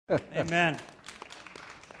Amen.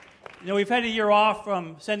 You know, we've had a year off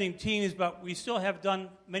from sending teams, but we still have done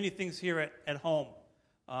many things here at home.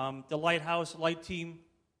 The Lighthouse Light Team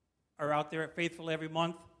are out there faithfully every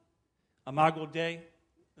month. Imago Day,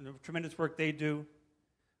 and the tremendous work they do.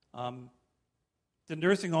 The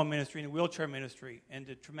nursing home ministry and the wheelchair ministry, and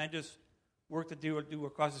the tremendous work that they do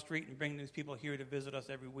across the street and bring these people here to visit us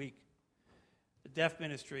every week. The deaf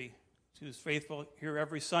ministry, who's faithful here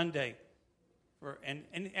every Sunday.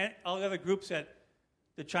 And all the other groups that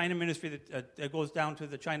the China ministry that goes down to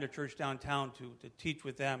the China church downtown to teach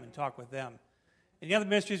with them and talk with them. And the other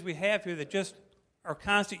ministries we have here that just are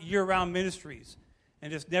constant year-round ministries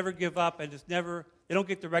and just never give up and they don't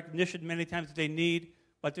get the recognition many times that they need,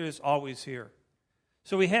 but they're just always here.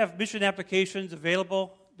 So we have mission applications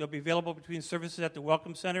available. They'll be available between services at the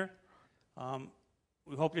Welcome Center.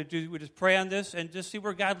 We hope we just pray on this and just see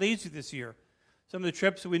where God leads you this year. Some of the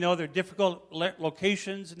trips, we know they're difficult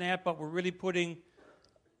locations and that, but we're really putting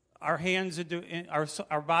our hands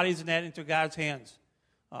our bodies and that into God's hands.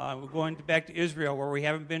 We're going back to Israel where we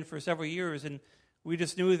haven't been for several years, and we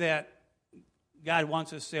just knew that God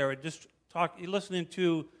wants us there. Just listening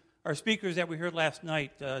to our speakers that we heard last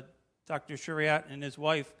night, Dr. Shariat and his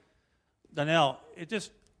wife, Donnell,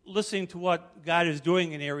 just listening to what God is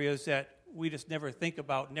doing in areas that we just never think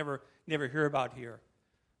about, never hear about here.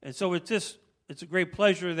 And so it's a great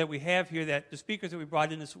pleasure that we have here, that the speakers that we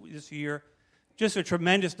brought in this year, just a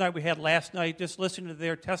tremendous night we had last night, just listening to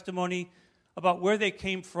their testimony about where they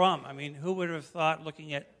came from. I mean, who would have thought,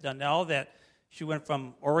 looking at Donnell, that she went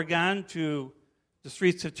from Oregon to the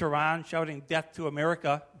streets of Tehran shouting death to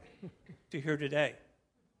America to here today.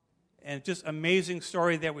 And just amazing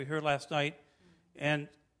story that we heard last night. And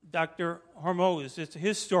Dr. Hormoz, it's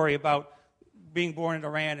his story about being born in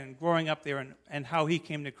Iran and growing up there and how he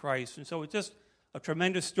came to Christ. And so it's just a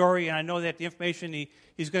tremendous story, and I know that the information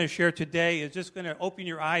he's going to share today is just going to open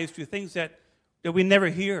your eyes to things that we never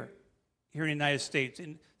hear here in the United States,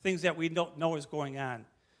 and things that we don't know is going on.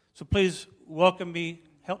 So please welcome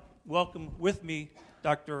with me,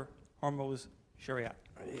 Dr. Hormoz Shariat.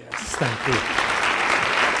 Yes, thank you.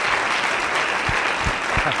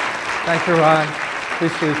 Thank you, Ron.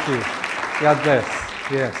 Appreciate you. God bless.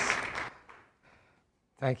 Yes.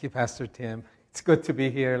 Thank you, Pastor Tim. It's good to be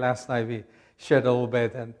here. Last night we shared a little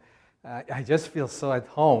bit, and I just feel so at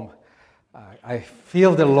home. I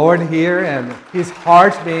feel the Lord here and His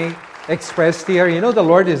heart being expressed here. You know, the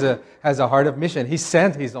Lord has a heart of mission. He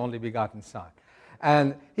sent His only begotten Son.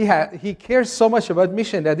 And He cares so much about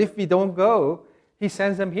mission that if we don't go, He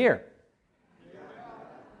sends them here.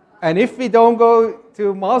 And if we don't go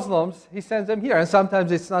to Muslims, He sends them here. And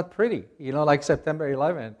sometimes it's not pretty, you know, like September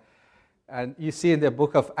 11. And you see in the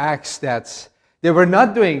book of Acts that they were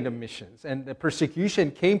not doing the missions, and the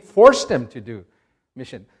persecution forced them to do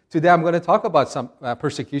mission. Today I'm going to talk about some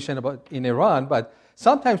persecution in Iran, but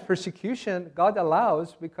sometimes persecution God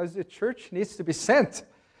allows because the church needs to be sent.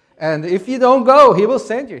 And if you don't go, He will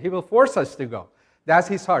send you. He will force us to go. That's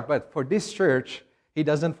His heart. But for this church, He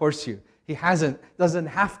doesn't force you. He doesn't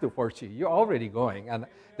have to force you. You're already going. And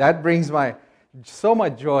that brings so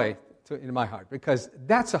much joy in my heart, because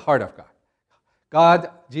that's the heart of God.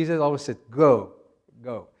 Jesus always said, go,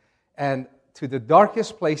 go. And to the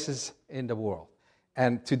darkest places in the world.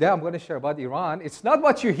 And today I'm going to share about Iran. It's not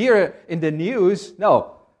what you hear in the news.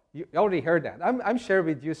 No, you already heard that. I'm sharing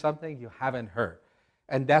with you something you haven't heard.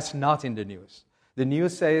 And that's not in the news. The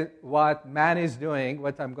news says what man is doing.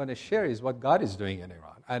 What I'm going to share is what God is doing in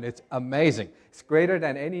Iran. And it's amazing. It's greater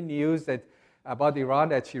than any news about Iran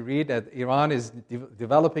that you read, that Iran is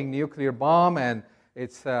developing nuclear bomb and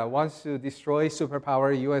it wants to destroy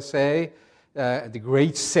superpower USA, the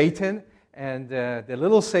great Satan, and the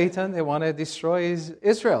little Satan they want to destroy is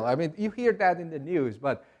Israel. I mean, you hear that in the news,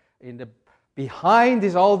 but behind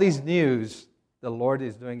all these news, the Lord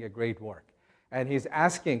is doing a great work. And He's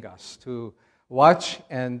asking us to watch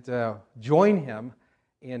and join Him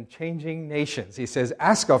in changing nations. He says,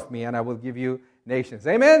 ask of me and I will give you nations.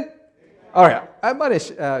 Amen? Amen. All right, I'm going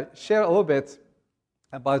to share a little bit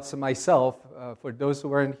about myself for those who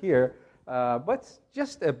weren't here, but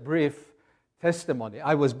just a brief testimony.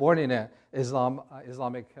 I was born in an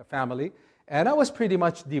Islamic family, and I was pretty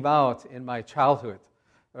much devout in my childhood,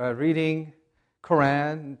 reading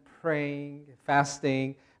Quran, praying,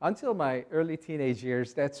 fasting, until my early teenage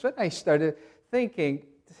years. That's when I started thinking,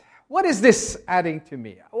 what is this adding to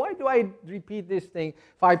me? Why do I repeat this thing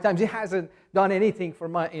 5 times? It hasn't done anything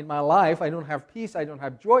in my life. I don't have peace. I don't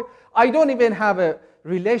have joy. I don't even have a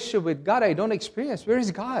relationship with God. I don't experience. Where is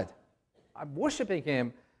God? I'm worshiping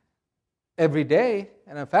Him every day,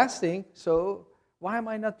 and I'm fasting. So Why am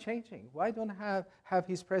I not changing? Why don't I have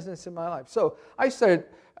His presence in my life? So I started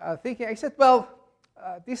thinking, I said, well,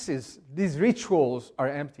 these rituals are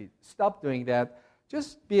empty. Stop doing that.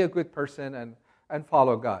 Just be a good person and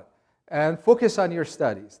follow God. And focus on your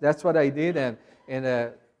studies. That's what I did. And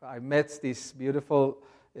I met this beautiful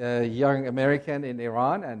young American in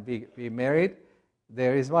Iran, and we married.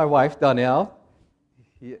 There is my wife, Danielle.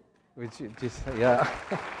 She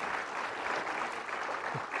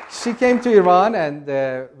came to Iran, and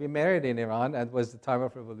we married in Iran. And it was the time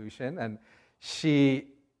of revolution. And she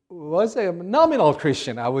was a nominal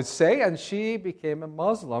Christian, I would say, and she became a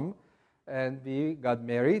Muslim. And we got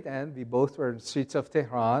married, and we both were in the streets of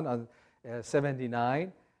Tehran on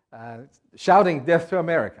 79, shouting "Death to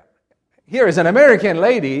America." Here is an American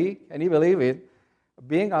lady, can you believe it,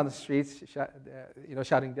 being on the streets,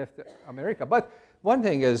 shouting "Death to America." But one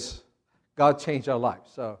thing is, God changed our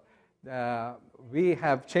lives. So we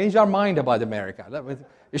have changed our mind about America. Let me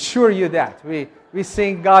assure you that. We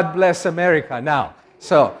sing "God Bless America" now.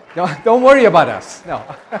 So don't worry about us. No.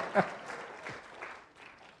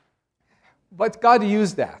 But God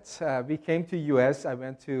used that. We came to U.S. I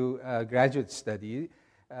went to graduate school,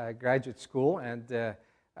 and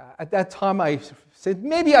at that time I said,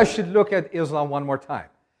 maybe I should look at Islam one more time.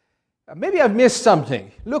 Maybe I've missed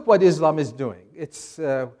something. Look what Islam is doing. It's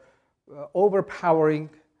overpowering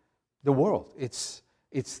the world. It's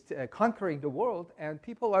conquering the world, and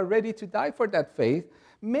people are ready to die for that faith.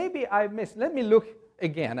 Maybe I've missed. Let me look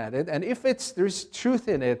again at it, and if there's truth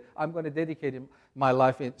in it, I'm going to dedicate my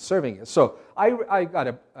life in serving it. So I got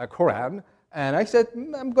a Quran, and I said,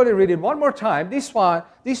 I'm going to read it one more time. This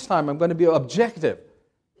time I'm going to be objective,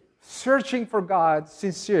 searching for God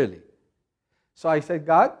sincerely. So I said,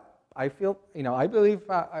 God, I feel, I believe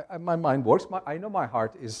my mind works. I know my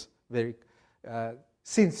heart is very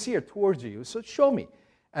sincere towards you, so show me.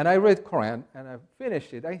 And I read Quran, and I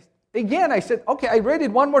finished it. I said, okay, I read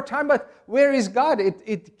it one more time, but where is God?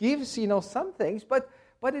 It gives, some things, but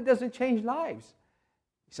it doesn't change lives.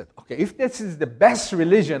 He said, okay, if this is the best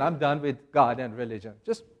religion, I'm done with God and religion.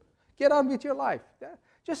 Just get on with your life.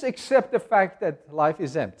 Just accept the fact that life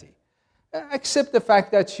is empty. Accept the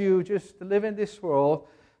fact that you just live in this world.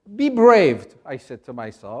 Be brave, I said to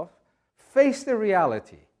myself. Face the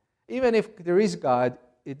reality. Even if there is God,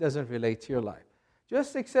 it doesn't relate to your life.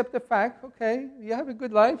 Just accept the fact, okay, you have a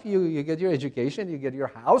good life, you get your education, you get your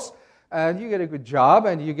house, and you get a good job,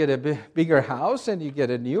 and you get a bigger house, and you get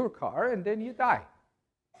a newer car, and then you die.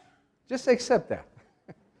 Just accept that.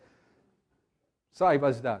 So I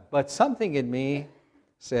was done. But something in me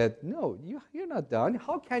said, no, you're not done.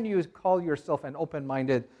 How can you call yourself an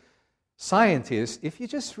open-minded scientist if you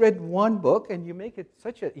just read one book and you make it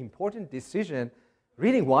such an important decision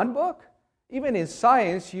reading one book? Even in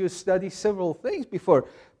science, you study several things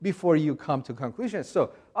before you come to conclusions.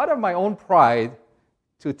 So out of my own pride,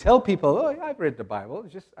 to tell people, oh, I've read the Bible,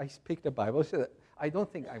 I picked the Bible, so I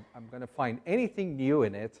don't think I'm going to find anything new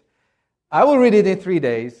in it. I will read it in 3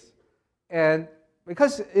 days. And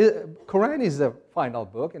because Quran is the final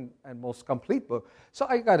book and most complete book, so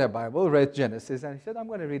I got a Bible, read Genesis, and I said, I'm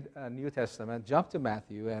going to read New Testament, jump to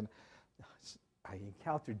Matthew, and I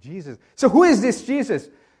encountered Jesus. So who is this Jesus?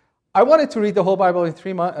 I wanted to read the whole Bible in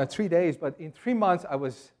 3 days, but in 3 months I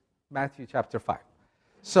was Matthew chapter 5.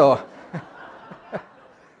 So,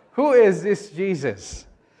 who is this Jesus?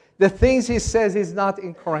 The things he says is not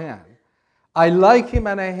in Quran. I like him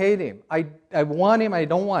and I hate him. I want him, I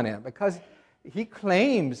don't want him, because he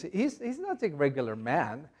claims he's not a regular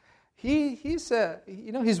man. He's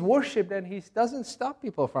worshipped, and he doesn't stop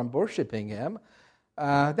people from worshiping him.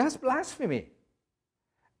 That's blasphemy.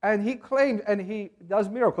 And he claimed, and he does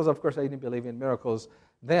miracles. Of course, I didn't believe in miracles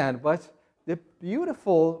then, but the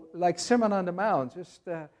beautiful, Sermon on the Mount, just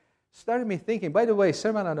started me thinking. By the way,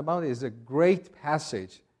 Sermon on the Mount is a great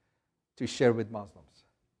passage to share with Muslims.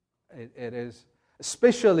 It is,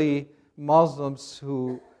 especially Muslims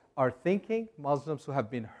who are thinking, Muslims who have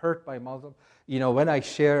been hurt by Muslims. When I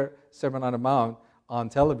share Sermon on the Mount on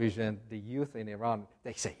television, the youth in Iran,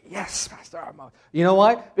 they say, yes, Pastor Ahmad. You know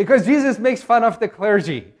why? Because Jesus makes fun of the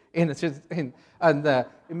clergy in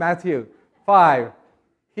Matthew 5.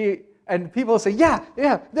 And people say,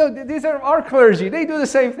 these are our clergy. They do the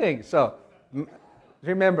same thing. So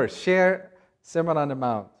remember, share Sermon on the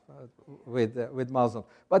Mount with Muslims.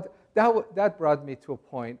 But that brought me to a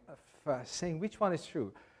point of saying, which one is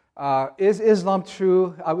true? Is Islam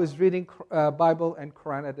true? I was reading Bible and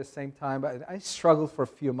Quran at the same time, but I struggled for a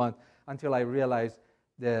few months until I realized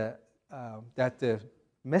that the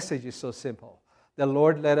message is so simple. The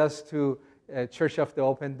Lord led us to Church of the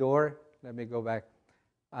Open Door. Let me go back.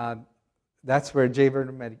 that's where J.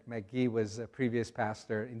 Vernon McGee was a previous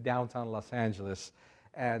pastor in downtown Los Angeles.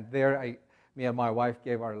 And there, me and my wife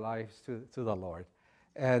gave our lives to the Lord.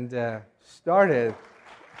 And started,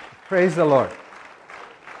 praise the Lord.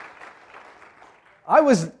 I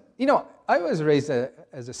was raised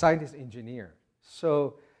as a scientist engineer.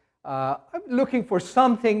 So I'm looking for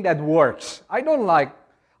something that works. I'm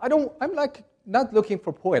not looking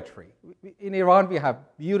for poetry. In Iran, we have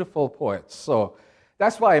beautiful poets. So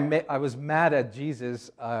that's why I was mad at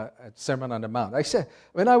Jesus at Sermon on the Mount. I said,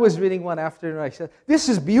 when I was reading one afternoon, I said, this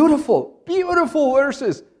is beautiful, beautiful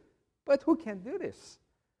verses. But who can do this?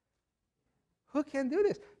 Who can do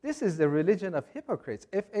this? This is the religion of hypocrites.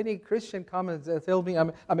 If any Christian comes and tells me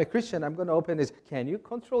I'm a Christian, I'm going to open this. Can you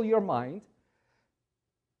control your mind?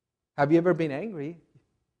 Have you ever been angry?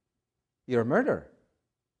 You're a murderer.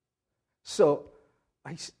 So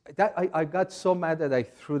I got so mad that I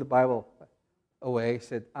threw the Bible away. I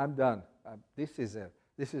said, I'm done. This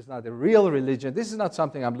is not a real religion. This is not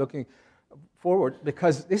something I'm looking forward,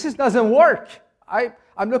 because this doesn't work.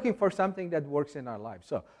 I'm looking for something that works in our lives.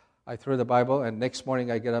 So I threw the Bible, and next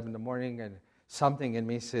morning I get up in the morning, and something in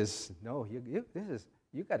me says, no, you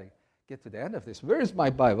got to get to the end of this. Where is my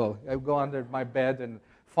Bible? I go under my bed and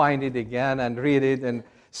find it again and read it, and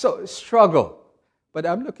so struggle. But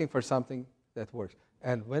I'm looking for something that works.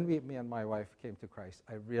 And when me and my wife came to Christ,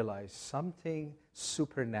 I realized something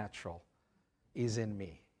supernatural is in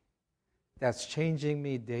me that's changing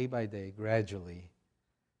me day by day, gradually,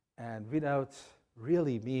 and without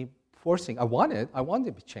really me forcing. I wanted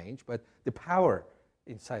to change, but the power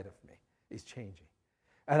inside of me is changing.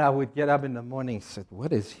 And I would get up in the morning and say,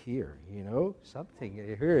 what is here? Something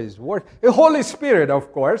here is work. The Holy Spirit,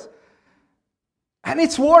 of course. And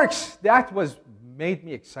it works. That made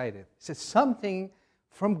me excited. It's something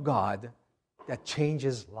from God that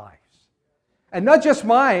changes lives. And not just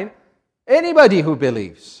mine, anybody who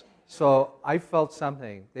believes. So I felt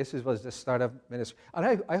something. This was the start of ministry.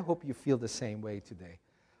 And I hope you feel the same way today.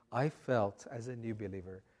 I felt as a new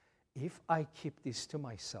believer, if I keep this to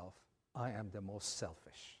myself, I am the most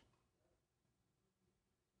selfish.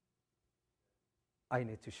 I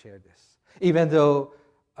need to share this. Even though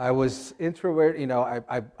I was introvert,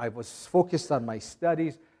 I was focused on my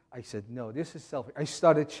studies, I said, no, this is selfish. I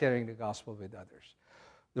started sharing the gospel with others.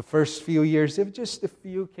 The first few years, if just a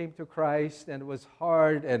few came to Christ, and it was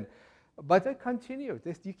hard, but I continued.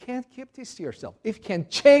 You can't keep this to yourself. It can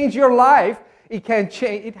change your life. It can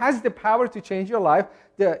change. It has the power to change your life.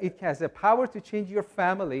 It has the power to change your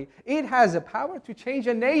family. It has the power to change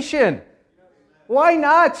a nation. Why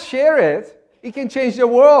not share it? It can change the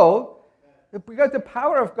world. Because the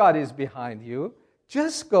power of God is behind you.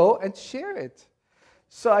 Just go and share it.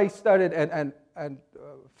 So I started, and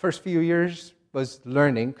first few years was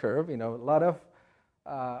learning curve. A lot of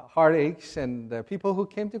heartaches, and people who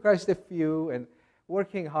came to Christ, a few, and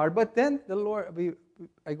working hard. But then the Lord,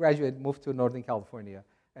 I graduated, moved to Northern California,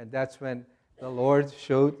 and that's when the Lord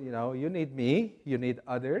showed, you need me, you need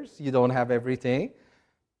others, you don't have everything.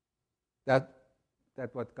 That's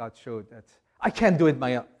what God showed. That I can't do it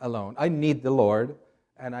alone. I need the Lord,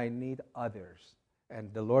 and I need others.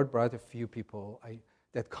 And the Lord brought a few people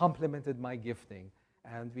that complemented my gifting,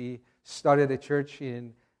 and we started a church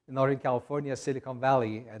in Northern California, Silicon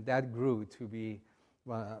Valley, and that grew to be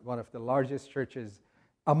one of the largest churches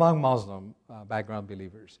among Muslim background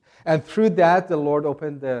believers. And through that, the Lord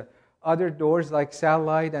opened the other doors like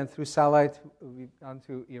Satellite, and through Satellite, we've gone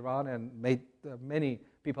to Iran and made many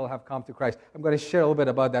people have come to Christ. I'm going to share a little bit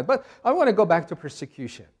about that. But I want to go back to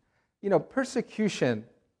persecution. Persecution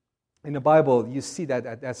in the Bible, you see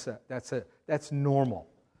that's normal.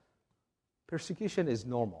 Persecution is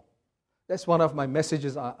normal. That's one of my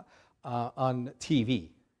messages on TV.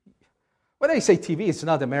 When I say TV, it's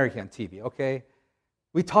not American TV, okay?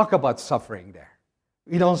 We talk about suffering there.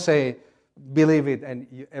 We don't say, believe it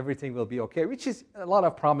and everything will be okay, which is a lot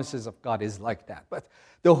of promises of God is like that. But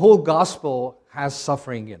the whole gospel has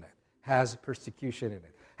suffering in it, has persecution in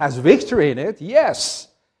it, has victory in it, yes.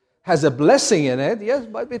 Has a blessing in it, yes,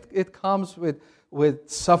 but it comes with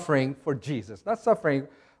suffering for Jesus. Not suffering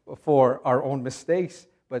for our own mistakes,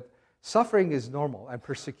 but suffering is normal, and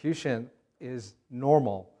persecution is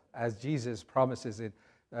normal, as Jesus promises in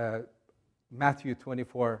Matthew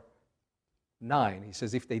 24:9. He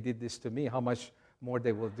says, if they did this to me, how much more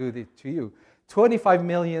they will do it to you. 25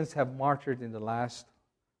 million have martyred in the last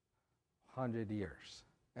 100 years.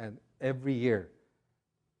 And every year,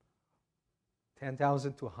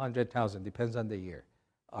 10,000 to 100,000, depends on the year,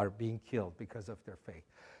 are being killed because of their faith.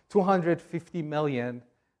 250 million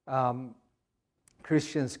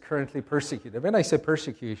Christians currently persecuted. When I say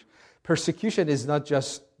persecution is not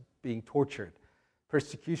just being tortured.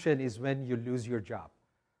 Persecution is when you lose your job.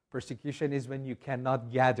 Persecution is when you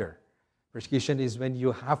cannot gather. Persecution is when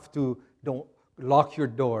you have to don't lock your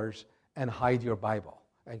doors and hide your Bible.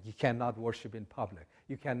 And you cannot worship in public.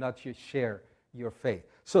 You cannot share your faith.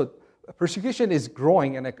 So persecution is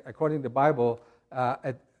growing, and according to the Bible,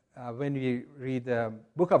 when we read the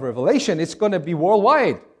book of Revelation, it's going to be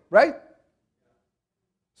worldwide, right?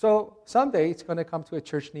 So someday it's going to come to a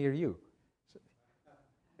church near you.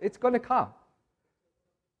 It's going to come.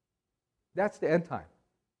 That's the end time.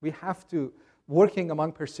 We have to, working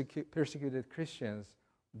among persecuted Christians,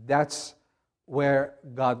 that's where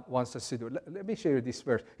God wants us to do. Let me show you this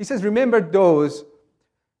verse. He says, remember those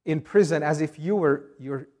in prison as if you're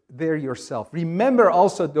there yourself. Remember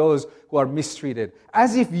also those who are mistreated,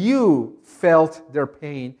 as if you felt their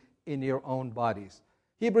pain in your own bodies.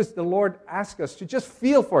 Hebrews, the Lord asks us to just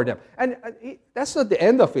feel for them. And that's not the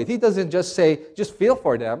end of it. He doesn't just say, just feel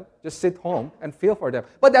for them, just sit home and feel for them.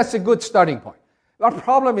 But that's a good starting point. Our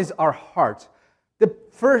problem is our heart.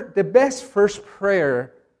 The best first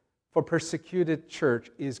prayer for persecuted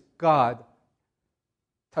church is, God,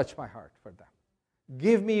 touch my heart for them.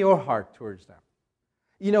 Give me your heart towards them.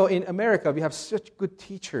 You know, in America, we have such good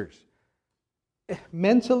teachers.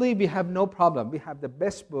 Mentally, we have no problem. We have the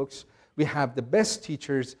best books. We have the best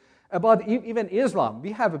teachers about even Islam.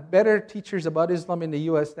 We have better teachers about Islam in the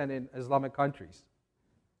U.S. than in Islamic countries.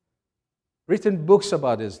 Written books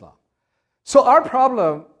about Islam. So our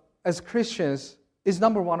problem as Christians is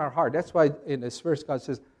number one, our heart. That's why in this verse God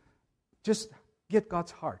says, just get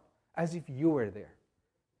God's heart as if you were there.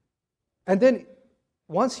 And then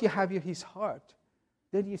once you have His heart,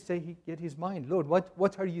 then you say, get His mind. Lord,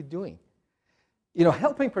 what are you doing? You know,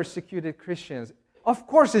 helping persecuted Christians, of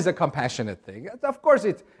course, is a compassionate thing. Of course,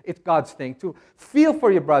 it's God's thing to feel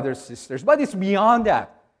for your brothers and sisters. But it's beyond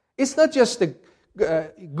that. It's not just a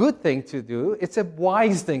good thing to do. It's a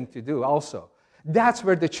wise thing to do also. That's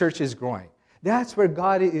where the church is growing. That's where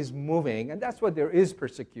God is moving. And that's why there is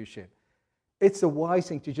persecution. It's a wise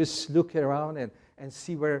thing to just look around and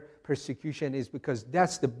see where persecution is, because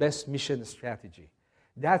that's the best mission strategy.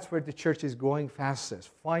 That's where the church is growing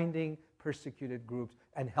fastest, finding persecuted groups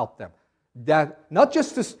and help them. That not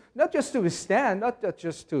just to withstand, not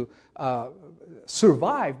just to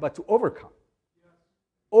survive, but to overcome.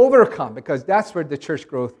 Overcome, because that's where the church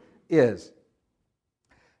growth is.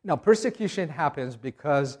 Now, persecution happens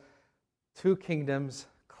because two kingdoms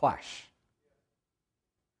clash.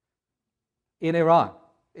 In Iran,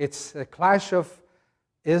 it's a clash of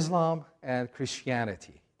Islam and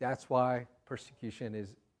Christianity. That's why persecution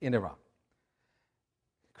is in Iran.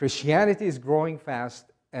 Christianity is growing fast,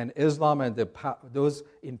 and Islam and those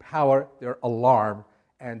in power, they're alarmed,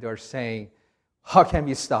 and they're saying, how can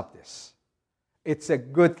we stop this? It's a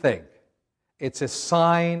good thing. It's a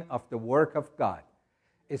sign of the work of God.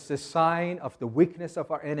 It's a sign of the weakness of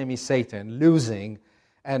our enemy, Satan, losing.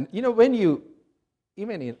 And, you know, when you,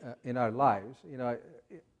 even in our lives, you know,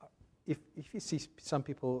 if you see some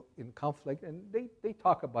people in conflict, and they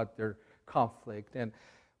talk about their conflict,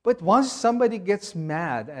 but once somebody gets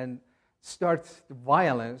mad and starts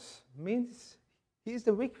violence, means he's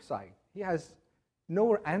the weak side. He has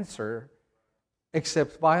no answer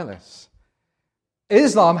except violence.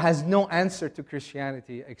 Islam has no answer to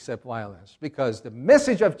Christianity except violence, because the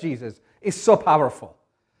message of Jesus is so powerful.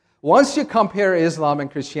 Once you compare Islam and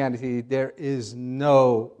Christianity, there is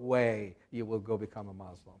no way you will go become a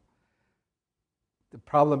Muslim. The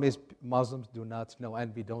problem is Muslims do not know,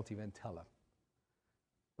 and we don't even tell them.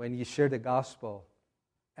 When you share the gospel,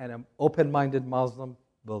 and an open-minded Muslim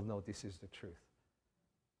will know this is the truth.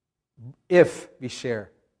 If we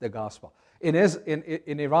share the gospel. In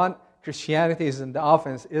Iran, Christianity is in the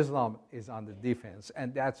offense, Islam is on the defense,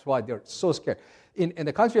 and that's why they're so scared. In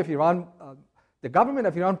the country of Iran, the government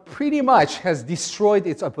of Iran pretty much has destroyed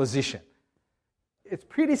its opposition. It's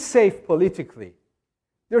pretty safe politically.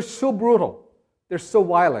 They're so brutal. They're so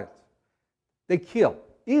violent. They kill.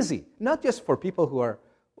 Easy. Not just for people who are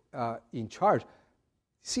in charge.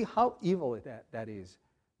 See how evil that is.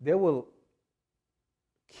 They will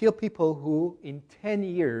kill people who in 10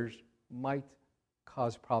 years might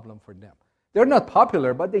cause problem for them. They're not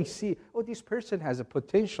popular, but they see, oh, this person has a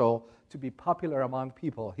potential to be popular among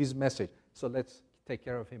people, his message. So let's take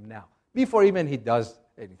care of him now, before even he does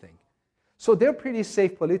anything. So they're pretty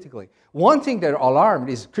safe politically. One thing they're alarmed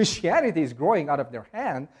is Christianity is growing out of their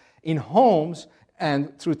hand in homes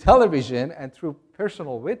and through television and through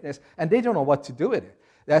personal witness, and they don't know what to do with it.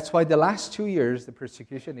 That's why the last 2 years, the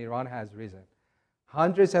persecution in Iran has risen.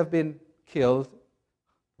 Hundreds have been killed.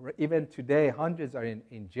 Even today, hundreds are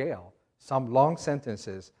in jail, some long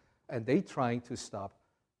sentences, and they're trying to stop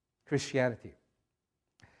Christianity.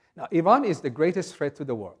 Now, Iran is the greatest threat to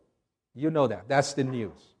the world. You know that. That's the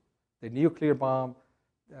news. The nuclear bomb,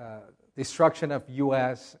 destruction of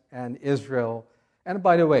U.S. and Israel. And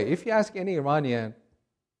by the way, if you ask any Iranian,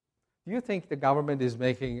 do you think the government is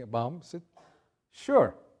making bombs?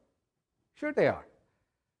 Sure. Sure they are.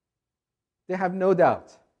 They have no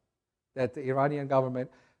doubt that the Iranian government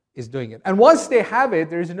is doing it. And once they have it,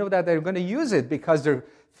 there is no doubt they're going to use it because their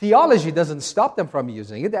theology doesn't stop them from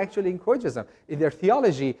using it. It actually encourages them. In their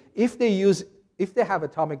theology, if they have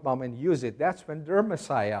atomic bomb and use it, that's when their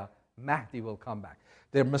Messiah, Mahdi, will come back.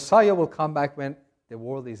 Their Messiah will come back when the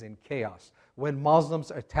world is in chaos, when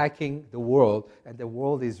Muslims are attacking the world and the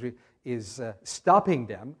world is stopping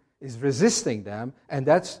them, is resisting them, and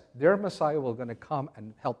that's their Messiah will going to come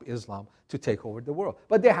and help Islam to take over the world.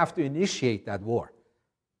 But they have to initiate that war.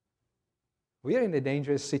 We are in a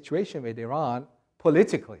dangerous situation with Iran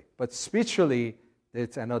politically, but spiritually,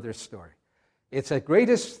 it's another story. It's the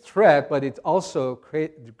greatest threat, but it's also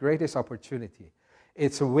the greatest opportunity.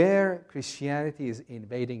 It's where Christianity is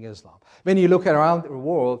invading Islam. When you look around the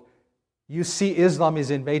world, you see Islam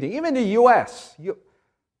is invading. Even the U.S.,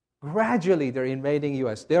 gradually they're invading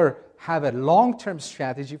U.S. They have a long-term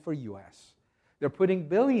strategy for U.S. They're putting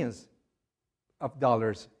billions of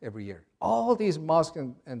dollars every year. All these mosques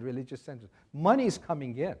and religious centers. Money is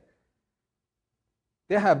coming in.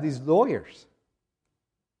 They have these lawyers.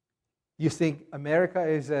 You think America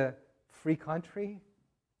is a free country?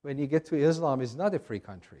 When you get to Islam, it's not a free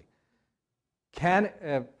country. Can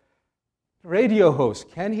a radio host,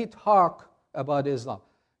 can he talk about Islam?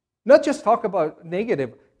 Not just talk about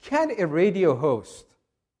negative. Can a radio host,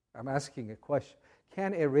 I'm asking a question,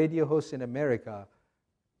 can a radio host in America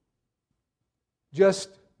just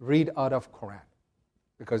read out of Quran?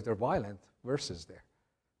 Because there are violent verses there.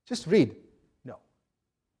 Just read. No,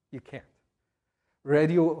 you can't.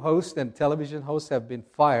 Radio hosts and television hosts have been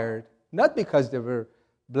fired, not because they were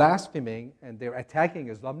blaspheming and they're attacking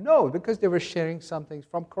Islam. No, because they were sharing something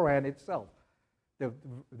from Quran itself, the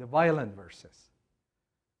violent verses.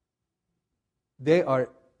 They are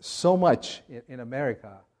so much in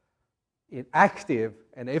America active,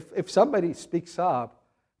 and if somebody speaks up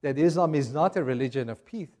that Islam is not a religion of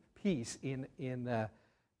peace in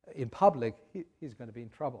public, he's going to be in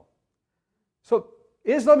trouble. So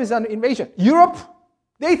Islam is an invasion. Europe,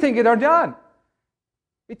 they think it are done.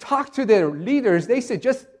 We talk to their leaders, they say,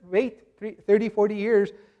 just wait 30, 40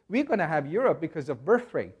 years, we're going to have Europe because of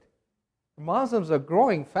birth rate. Muslims are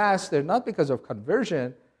growing faster, not because of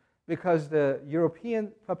conversion, because the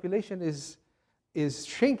European population is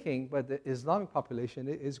shrinking, but the Islamic population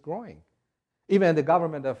is growing. Even the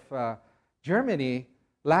government of Germany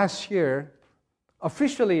last year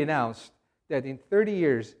officially announced that in 30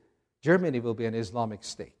 years, Germany will be an Islamic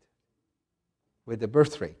state with the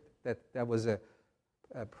birth rate. That was a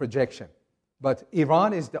projection. But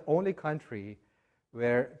Iran is the only country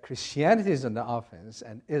where Christianity is on the offense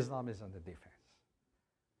and Islam is on the defense.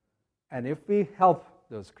 And if we help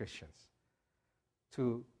those Christians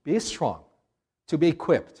to be strong, to be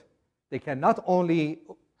equipped, they can not only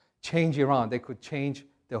change Iran, they could change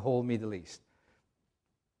the whole Middle East.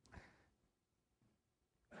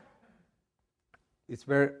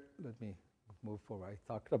 Let me move forward. I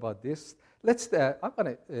talked about this. I'm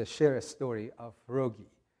going to share a story of Rogi.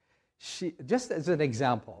 Just as an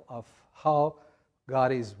example of how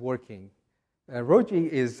God is working.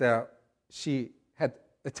 Rogi she had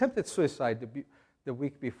attempted suicide the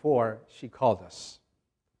week before she called us.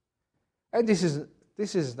 And this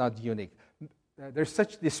is not unique. There's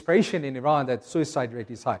such desperation in Iran that suicide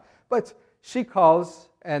rate is high. But she calls,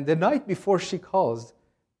 and the night before she calls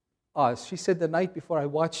us, she said, the night before I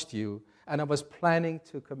watched you, and I was planning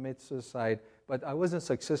to commit suicide, but I wasn't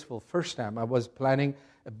successful first time. I was planning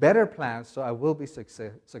a better plan, so I will be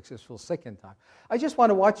successful second time. I just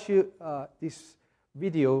want to watch you this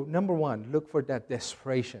video. Number one, look for that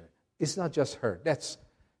desperation. It's not just her. That's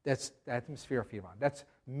the atmosphere of Iran. That's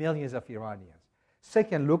millions of Iranians.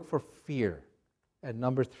 Second, look for fear. And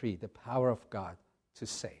number three, the power of God to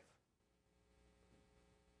save.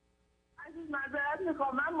 معذرت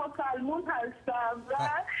میخوام من مسلمون هستم و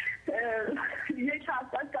یک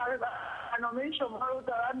هفته در برنامه شما رو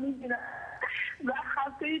دارم میبینم و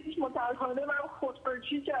هفته پیش متاسفانه من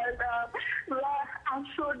خودکشی کردم و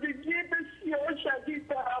افسردگی بسیار شدید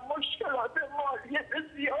دارم، مشکلات مالی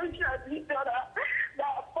بسیار شدید دارم و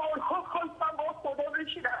بارها خواستم با خدا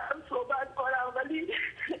بشینم صحبت کنم ولی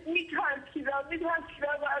میترسیدم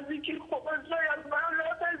و از اینکه خدا شاید من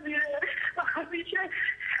را پذیره و همیشه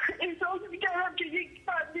احساس میکردم که یک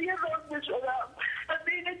بنده رازه شدم و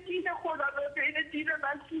بین دین خودم و بین دین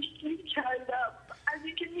مسیح گیر کردم. از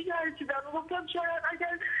اینکه میگم ترسیدم. گفتم شاید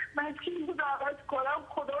اگر مسیح رو دعوت کنم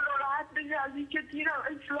خدا ناراحت بشه از اینکه دینم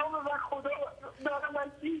اسلامه و خدا دارم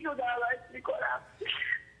مسیح رو دعوت میکنم.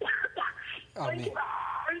 آمین.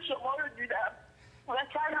 شما رو دیدم و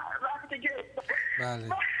چند وقتی که بله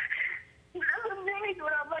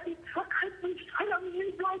نمیدونم ولی فقط دوست دارم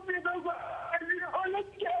نجات پیدا کنم از این حالت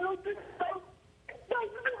که الان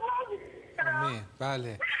آمین.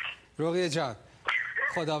 بله رقیه جان،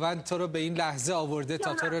 خداوند تو رو به این لحظه آورده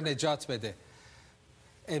تا تو رو نجات بده.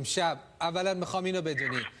 امشب اولا میخوام اینو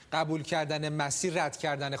بدونی، قبول کردن مسیح رد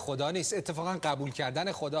کردن خدا نیست، اتفاقا قبول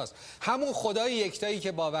کردن خداست. همون خدای یکتایی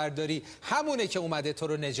که باور داری همونه که اومده تو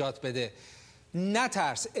رو نجات بده.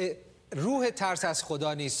 نترس، روح ترس از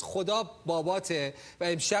خدا نیست. خدا باباته و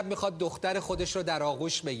امشب میخواد دختر خودش رو در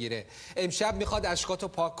آغوش بگیره. امشب میخواد اشکاتو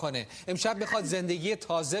پاک کنه. امشب میخواد زندگی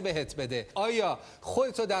تازه بهت بده. آیا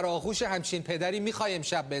خودتو در آغوش همچین پدری میخوای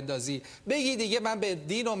امشب بندازی؟ بگی دیگه من به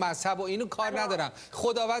دین و مذهب و اینو کار ندارم،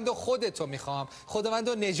 خداوند و خودتو میخوام، خداوند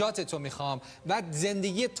و نجاتتو میخوام و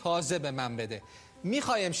زندگی تازه به من بده.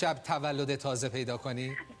 میخوای امشب تولد تازه پیدا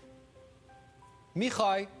کنی؟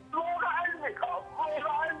 میخوای؟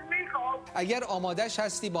 اگر آمادهش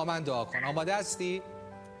هستی با من دعا کن. آماده هستی؟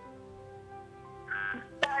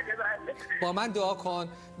 بله. با من دعا کن.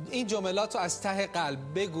 این جملات رو از ته قلب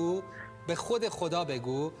بگو، به خود خدا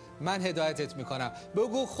بگو. من هدایتت میکنم.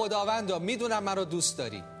 بگو خداوندا میدونم من رو دوست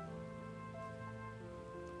داری.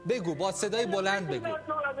 بگو با صدای بلند بگو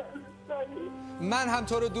من هم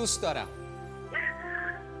تو رو دوست دارم.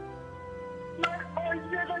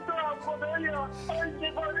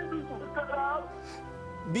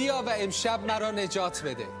 بیا و امشب مرا نجات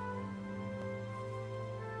بده.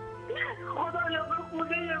 خدایا به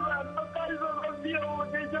خونه من به قلب من بیا و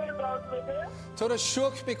نجات بده. تو رو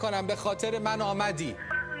شکر میکنم به خاطر من آمدی.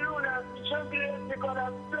 ممنونم، شکر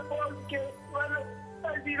میکنم سپاس که منو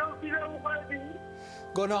پذیرفتی و اومدی.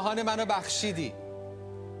 گناهان منو بخشیدی.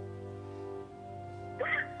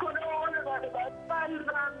 گناهان منو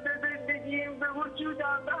قلبم به زندگیم به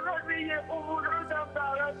وجودم به همه اموراتم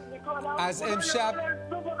دعوت میکنم. از امشب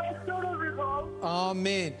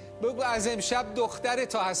آمین. بگو از امشب دختر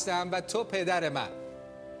تو هستم و تو پدر من.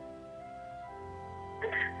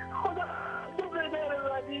 خدا تو پدر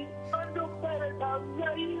منی، من دخترتم،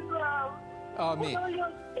 ضعیفم. آمین.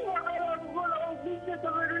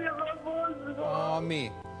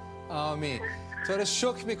 آمین. آمین. تو رو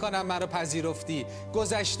شکر میکنم مرا پذیرفتی،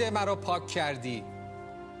 گذشته مرا پاک کردی.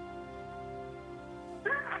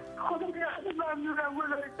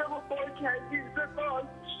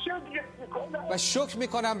 و شکر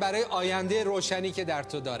میکنم برای آینده روشنی که در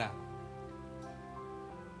تو دارم.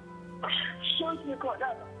 شکر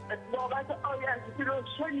میکنم بابت آینده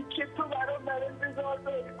روشنی که تو برام در انتظار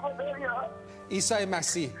داری. خدایا عیسی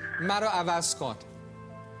مسیح مرا عوض کن.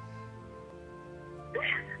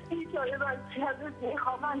 عیسی مسیح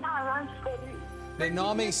میخوام من عوض کنی. به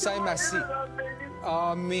نام عیسی مسیح.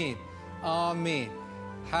 آمین. آمین.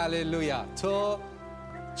 هللویا. تو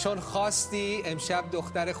چون خواستی امشب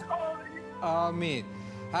دختر آمین.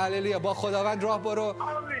 هللویا. با خداوند راه برو.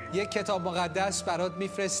 یک کتاب مقدس برات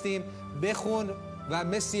میفرستیم، بخون و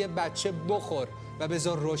مثل یه بچه بخور و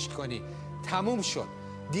بذار رشد کنی. تموم شد.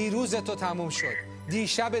 دیروز تو تموم شد،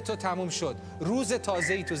 دیشب تو تموم شد، روز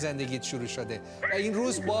تازه‌ای تو زندگیت شروع شده و این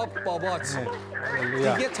روز با بابات.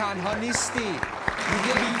 دیگه تنها نیستی،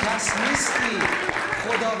 دیگه بی‌کس نیستی.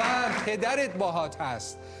 خداوند پدرت باهات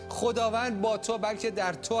هست، خداوند با تو بلکه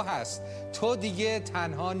در تو هست. تو دیگه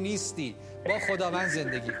تنها نیستی. با خداوند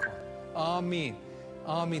زندگی کن. آمین.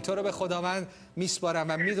 آمین. تو رو به خداوند میسپارم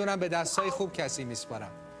و میدونم به دستای خوب کسی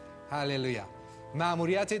میسپارم. هللویا.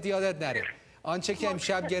 مأموریتت یادت نره. آنچه که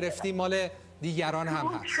امشب گرفتی مال دیگران هم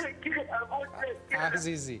هست.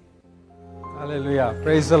 عزیزی. Hallelujah.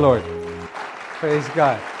 Praise the Lord. Praise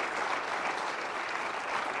God.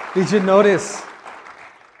 Did you notice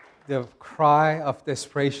the cry of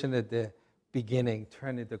desperation at the beginning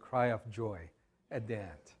turned into the cry of joy at the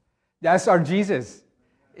end? That's our Jesus.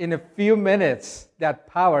 In a few minutes, that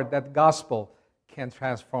power, that gospel can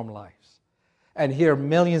transform lives. And here,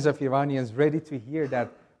 millions of Iranians ready to hear that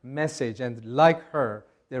message, and like her,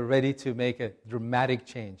 they're ready to make a dramatic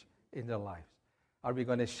change in their lives. Are we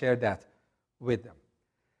going to share that with them?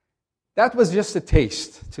 That was just a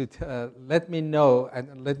taste to let me know and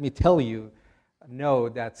let me tell you, know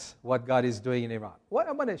that's what God is doing in Iran. What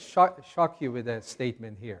I'm going to shock you with a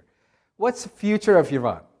statement here. What's the future of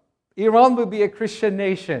Iran? Iran will be a Christian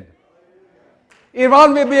nation.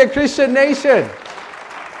 Iran will be a Christian nation.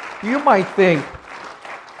 You might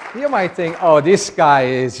think, oh, this guy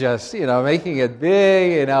is just, making it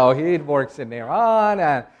big, he works in Iran,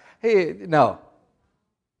 and no.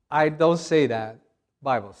 I don't say that.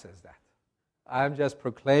 Bible says that. I'm just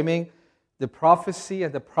proclaiming the prophecy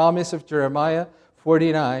and the promise of Jeremiah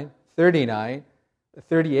 49, 39,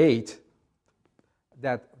 38,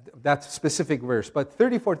 that specific verse. But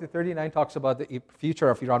 34 to 39 talks about the future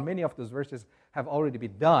of Iran. Many of those verses have already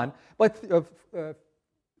been done. But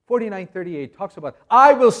 49, 38 talks about,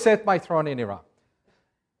 I will set my throne in Iran.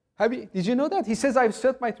 Did you know that? He says, I've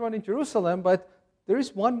set my throne in Jerusalem, but there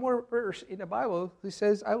is one more verse in the Bible that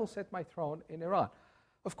says, I will set my throne in Iran.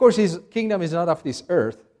 Of course, his kingdom is not of this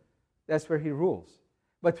earth. That's where he rules.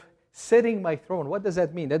 But setting my throne, what does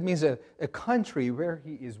that mean? That means a country where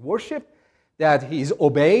he is worshipped, that he is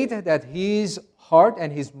obeyed, that his heart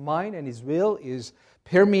and his mind and his will is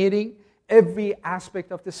permeating every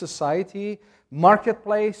aspect of the society,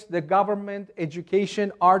 marketplace, the government,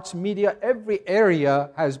 education, arts, media, every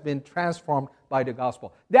area has been transformed by the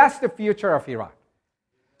gospel. That's the future of Iran.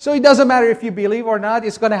 So it doesn't matter if you believe or not,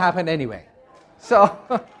 it's going to happen anyway. So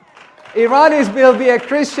Iran will be a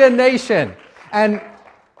Christian nation. And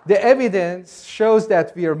the evidence shows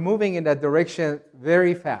that we are moving in that direction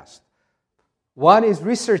very fast. One is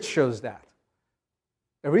research shows that.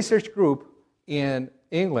 A research group in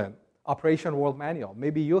England, Operation World Manual,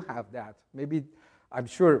 maybe you have that. Maybe, I'm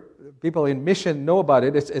sure people in mission know about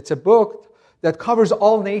it. It's a book that covers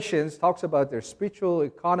all nations, talks about their spiritual,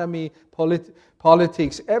 economy,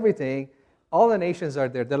 politics, everything. All the nations are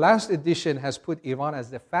there. The last edition has put Iran as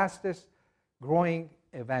the fastest growing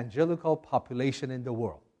evangelical population in the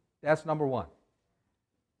world. That's number one.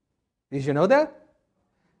 Did you know that?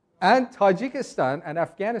 And Tajikistan and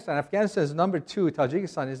Afghanistan. Afghanistan is number 2.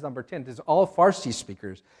 Tajikistan is number 10. There's all Farsi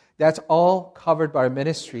speakers. That's all covered by our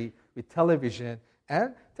ministry with television.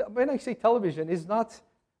 And when I say television, it's not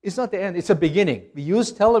the end. It's a beginning. We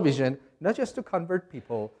use television not just to convert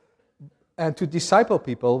people and to disciple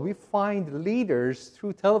people. We find leaders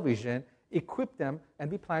through television, equip them,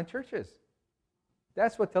 and we plant churches.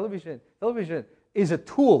 That's what television is, a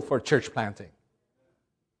tool for church planting.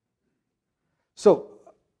 So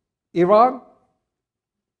Iran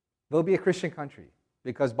will be a Christian country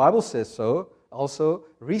because Bible says so. Also,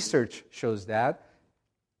 research shows that.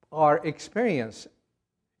 Our experience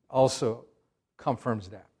also confirms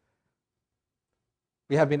that.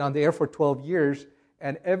 We have been on the air for 12 years,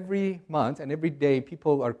 and every month and every day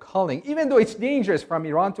people are calling. Even though it's dangerous from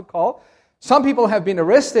Iran to call, some people have been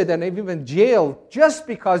arrested and they've even jailed just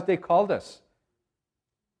because they called us.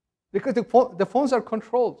 Because the phones are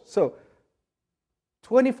controlled. So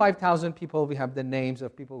 25,000 people, we have the names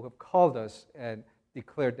of people who have called us and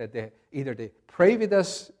declared that they pray with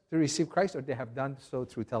us to receive Christ or they have done so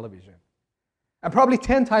through television. And probably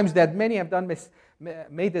 10 times that many have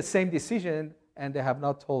made the same decision and they have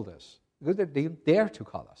not told us. Because they dare to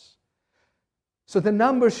call us. So the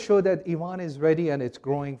numbers show that Iran is ready and it's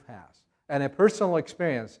growing fast. And a personal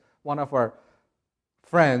experience, one of our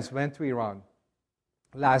friends went to Iran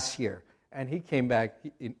last year and he came back,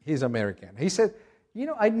 he's American. He said,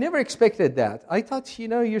 I never expected that. I thought,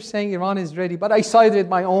 you're saying Iran is ready, but I saw it with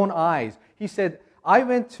my own eyes. He said, I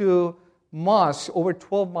went to mosques, over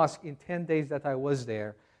 12 mosques in 10 days that I was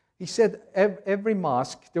there. He said, every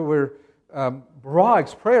mosque, there were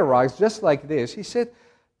prayer rugs, just like this. He said,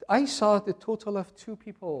 I saw the total of 2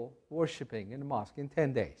 people worshiping in the mosque in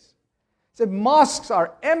 10 days. He said, mosques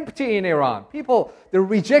are empty in Iran. The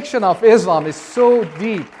rejection of Islam is so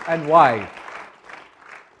deep and wide.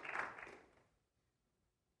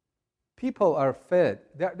 People are fed.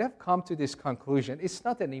 They've come to this conclusion. It's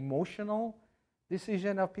not an emotional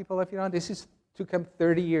decision of people of Iran. This took them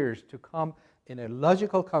 30 years to come in a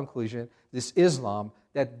logical conclusion. This Islam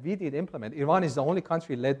that we did implement. Iran is the only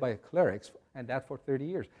country led by clerics, and that for 30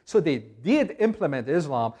 years. So they did implement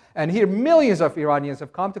Islam, and here millions of Iranians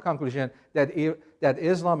have come to conclusion that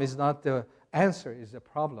Islam is not the answer, is the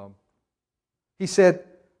problem. He said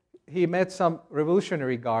he met some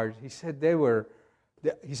revolutionary guards. He said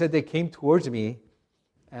they came towards me,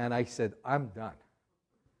 and I said, I'm done.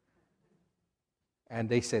 And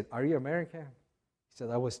they said, are you American? He said,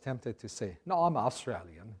 I was tempted to say, no, I'm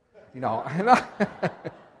Australian. He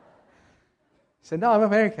said, no, I'm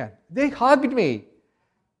American. They hugged me.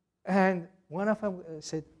 And one of them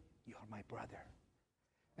said, you're my brother.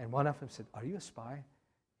 And one of them said, are you a spy?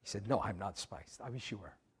 He said, no, I'm not a spy. I wish you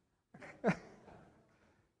were.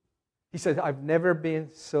 He said, I've never been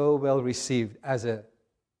so well received as a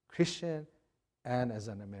Christian and as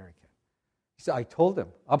an American. He said, I told them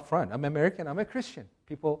up front, I'm American, I'm a Christian.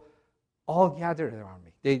 People all gathered around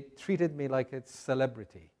me. They treated me like a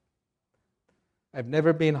celebrity. I've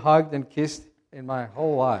never been hugged and kissed in my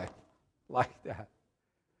whole life like that.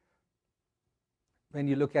 When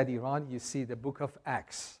you look at Iran, you see the book of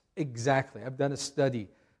Acts. Exactly. I've done a study,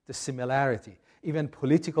 the similarity. Even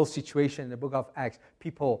political situation in the book of Acts,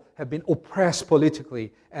 people have been oppressed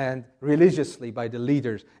politically and religiously by the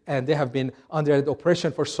leaders, and they have been under the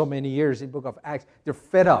oppression for so many years in the book of Acts. They're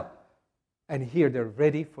fed up. And here they're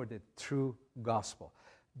ready for the true gospel.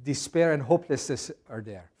 Despair and hopelessness are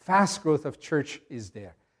there. Fast growth of church is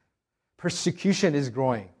there. Persecution is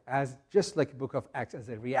growing, as just like the book of Acts, as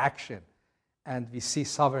a reaction. And we see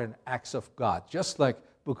sovereign acts of God. Just like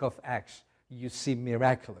book of Acts, you see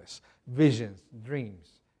miraculous visions, dreams,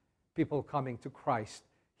 people coming to Christ,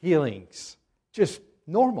 healings, just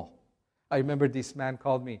normal. I remember this man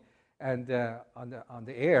called me and on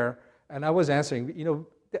the air, and I was answering. You know,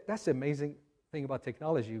 that's the amazing thing about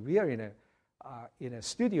technology. We are in a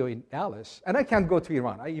studio in Dallas, and I can't go to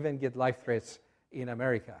Iran. I even get life threats in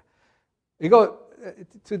America. We go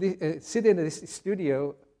to sit in this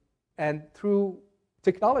studio, and through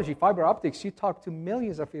technology, fiber optics, you talk to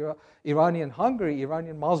millions of hungry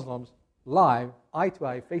Iranian Muslims live, eye to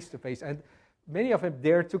eye, face to face, and many of them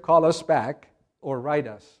dare to call us back or write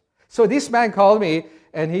us. So this man called me,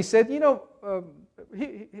 and he said, you know,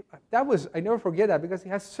 I never forget that because he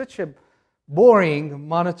has such a boring,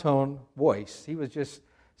 monotone voice. He was just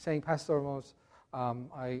saying, Pastor Amos,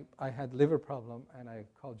 I had liver problem, and I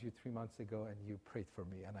called you 3 months ago, and you prayed for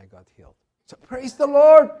me, and I got healed. So praise the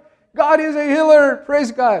Lord. God is a healer.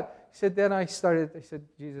 Praise God. He said, then I said,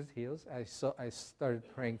 Jesus heals. I started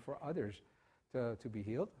praying for others to be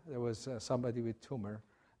healed. There was somebody with tumor,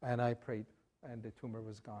 and I prayed, and the tumor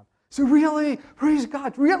was gone. So really? Praise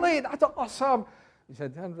God. Really? That's awesome. He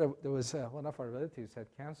said, then there was one of our relatives had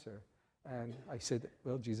cancer, and I said,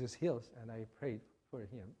 well, Jesus heals, and I prayed for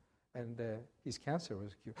him, and his cancer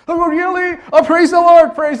was cured. Oh, really? Oh, praise the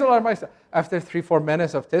Lord. Praise the Lord. After 3-4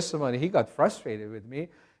 minutes of testimony, he got frustrated with me.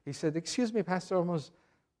 He said, excuse me, Pastor Amos,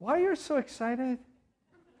 why are you so excited?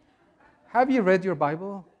 Have you read your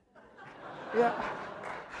Bible? Yeah.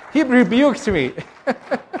 He rebuked me. He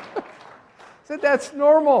said, that's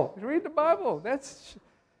normal. Read the Bible. That's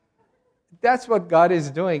what God is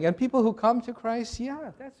doing. And people who come to Christ, yeah,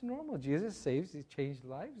 that's normal. Jesus saves, he changed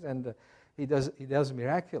lives, and he does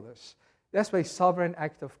miraculous. That's why sovereign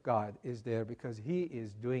act of God is there, because he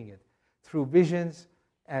is doing it. Through visions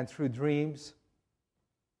and through dreams,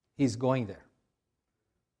 he's going there.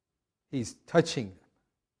 He's touching them.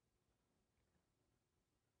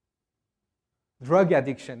 Drug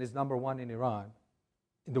addiction is number one in Iran,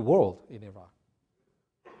 in the world in Iran.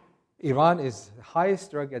 Iran is the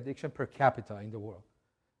highest drug addiction per capita in the world.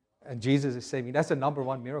 And Jesus is saving. That's the number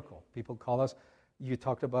one miracle. People call us, you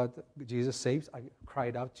talked about Jesus saves. I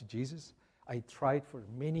cried out to Jesus. I tried for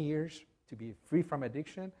many years to be free from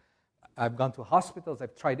addiction. I've gone to hospitals.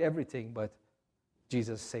 I've tried everything, but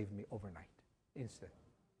Jesus saved me overnight, instant,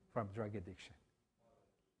 from drug addiction.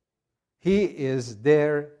 He is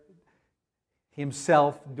there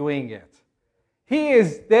himself doing it. He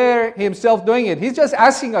is there himself doing it. He's just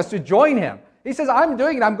asking us to join him. He says, I'm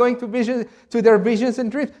doing it. I'm going to their visions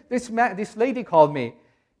and dreams. This lady called me.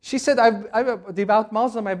 She said, I'm a devout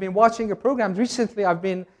Muslim. I've been watching a program. Recently, I've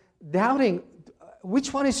been doubting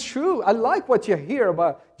which one is true. I like what you hear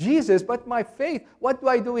about Jesus, but my faith, what do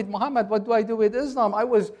I do with Muhammad? What do I do with Islam? I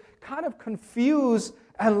was kind of confused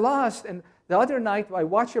and lost. And the other night, I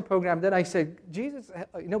watched your program. Then I said, Jesus,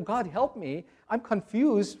 God help me. I'm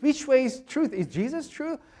confused. Which way is truth? Is Jesus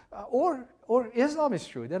true or Islam is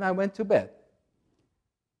true? Then I went to bed.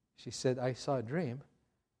 She said, I saw a dream.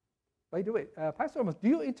 By the way, Pastor Amos, do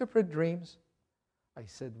you interpret dreams? I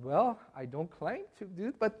said, well, I don't claim to do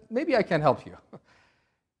it, but maybe I can help you.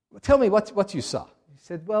 Tell me what you saw. He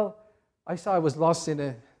said, well, I saw I was lost in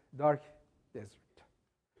a dark desert.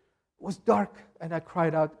 It was dark, and I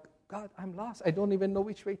cried out, God, I'm lost. I don't even know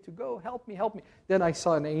which way to go. Help me, help me. Then I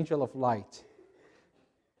saw an angel of light.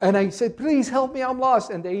 And I said, please help me, I'm lost.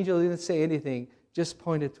 And the angel didn't say anything, just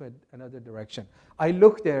pointed to another direction. I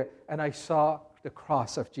looked there, and I saw the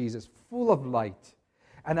cross of Jesus, full of light.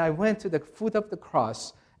 And I went to the foot of the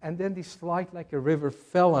cross, and then this light like a river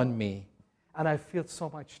fell on me, and I felt so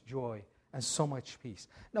much joy and so much peace.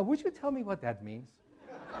 Now, would you tell me what that means?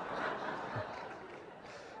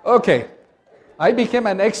 Okay, I became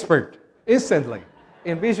an expert instantly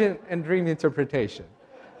in vision and dream interpretation.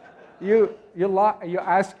 You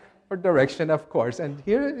ask for direction, of course, and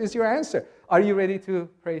here is your answer. Are you ready to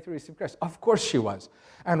pray to receive Christ? Of course she was.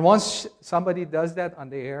 And once somebody does that on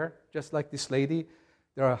the air, just like this lady,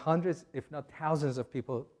 there are hundreds, if not thousands of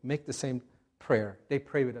people make the same prayer. They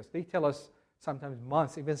pray with us. They tell us sometimes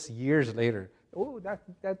months, even years later, oh, that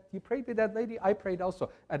you prayed with that lady? I prayed also,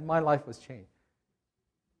 and my life was changed.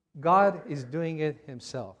 God is doing it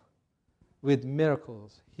himself. with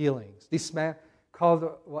miracles, healings. This man called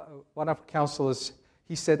one of the counselors.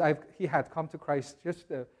 He said he had come to Christ just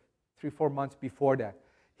 3-4 months before that.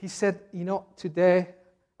 He said, today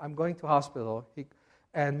I'm going to hospital,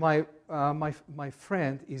 and my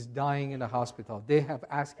friend is dying in the hospital. They have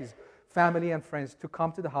asked his family and friends to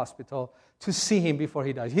come to the hospital to see him before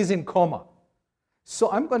he dies. He's in coma.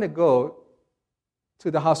 So I'm going to go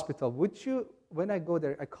to the hospital. When I go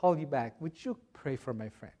there, I call you back. Would you pray for my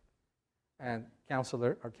friend? And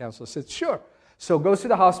our counselor said, sure. So goes to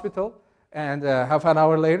the hospital, and half an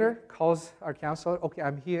hour later, calls our counselor. Okay,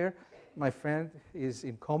 I'm here. My friend is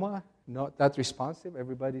in coma, not that responsive.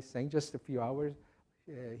 Everybody's saying just a few hours,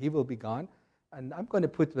 he will be gone. And I'm going to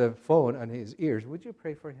put the phone on his ears. Would you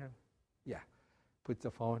pray for him? Yeah. Put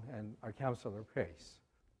the phone, and our counselor prays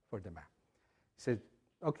for the man. He said,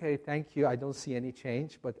 okay, thank you. I don't see any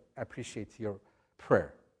change, but I appreciate your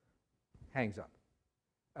prayer. Hangs up.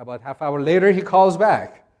 About half hour later, he calls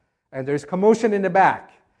back, and there's commotion in the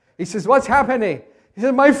back. He says, what's happening? He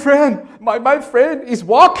said, my friend is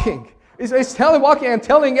walking. He's walking and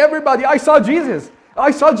telling everybody, I saw Jesus.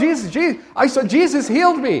 I saw Jesus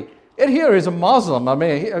healed me. And here is a Muslim. I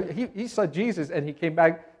mean, he saw Jesus, and he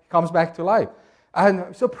comes back to life.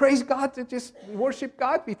 And so praise God, to just worship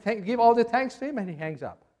God. We give all the thanks to him, and he hangs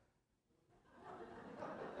up.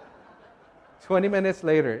 20 minutes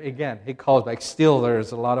later, again, he calls back. Still,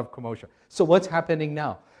 there's a lot of commotion. So what's happening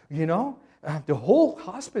now? The whole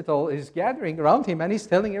hospital is gathering around him, and he's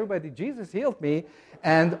telling everybody, Jesus healed me.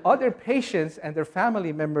 And other patients and their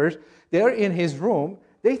family members, they're in his room.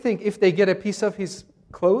 They think if they get a piece of his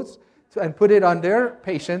clothes and put it on their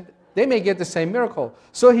patient, they may get the same miracle.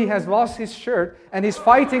 So he has lost his shirt, and he's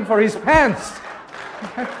fighting for his pants.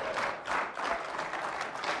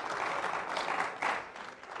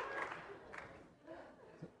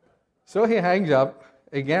 So he hangs up.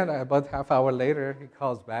 Again, about half hour later, he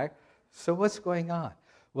calls back. So what's going on?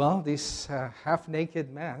 Well, this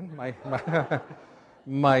half-naked man,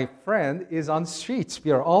 my friend, is on streets.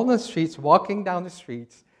 We are all on the streets, walking down the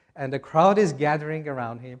streets, and the crowd is gathering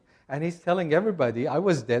around him, and he's telling everybody, I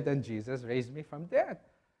was dead, and Jesus raised me from dead.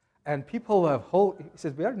 And people he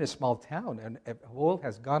says, we are in a small town, and a whole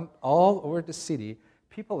has gone all over the city.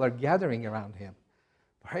 People are gathering around him.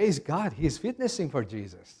 Praise God, he's witnessing for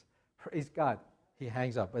Jesus. Praise God. He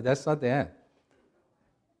hangs up, but that's not the end.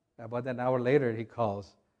 About an hour later, he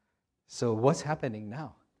calls. So what's happening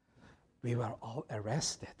now? We were all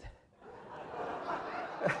arrested.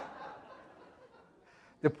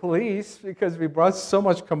 The police, because we brought so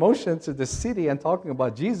much commotion to the city and talking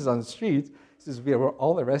about Jesus on the streets, says we were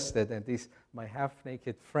all arrested, and my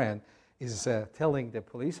half-naked friend is telling the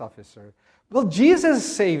police officer, well,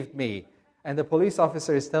 Jesus saved me. And the police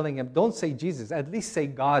officer is telling him, don't say Jesus, at least say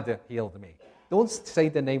God healed me. Don't say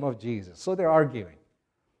the name of Jesus. So they're arguing.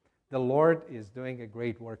 The Lord is doing a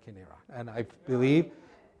great work in Iran. And I believe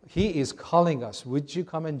he is calling us. Would you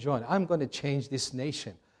come and join? I'm going to change this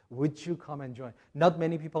nation. Would you come and join? Not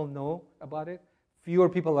many people know about it. Fewer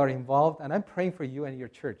people are involved. And I'm praying for you and your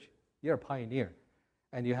church. You're a pioneer.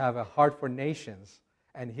 And you have a heart for nations.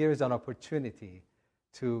 And here's an opportunity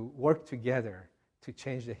to work together to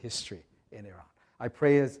change the history in Iran. I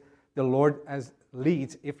pray as the Lord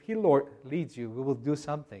leads, if He leads you, we will do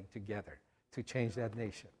something together to change that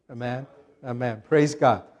nation. Amen? Amen. Praise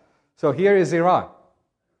God. So here is Iran,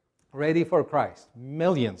 ready for Christ.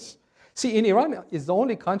 Millions. See, in Iran is the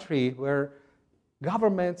only country where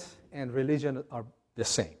government and religion are the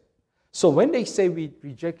same. So when they say we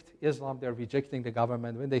reject Islam, they're rejecting the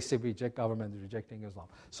government. When they say we reject government, they're rejecting Islam.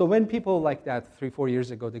 So when people like that 3-4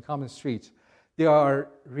 years ago, they come in the streets, they are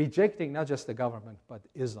rejecting not just the government, but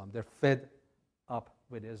Islam. They're fed up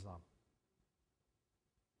with Islam.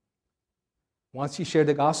 Once you share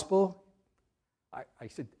the gospel, I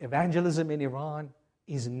said evangelism in Iran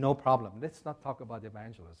is no problem. Let's not talk about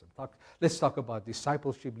evangelism. Let's talk about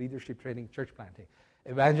discipleship, leadership training, church planting.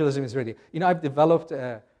 Evangelism is ready. I've developed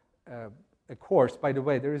a course. By the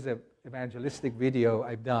way, there is an evangelistic video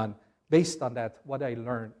I've done based on that, what I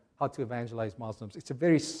learned, how to evangelize Muslims. It's a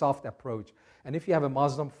very soft approach. And if you have a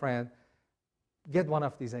Muslim friend, get one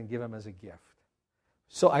of these and give them as a gift.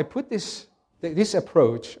 So I put this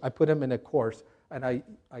approach, I put them in a course, and I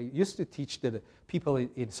used to teach the people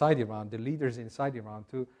inside Iran, the leaders inside Iran,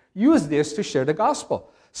 to use this to share the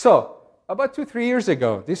gospel. So about 2-3 years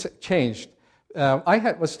ago, this changed.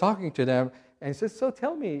 I was talking to them and said, so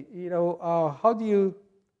tell me, how do you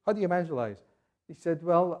evangelize? He said,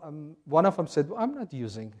 well, one of them said, well, I'm not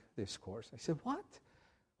using this course. I said, what?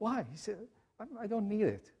 Why? He said, I don't need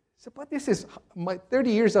it. said, but this is my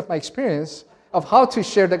 30 years of my experience of how to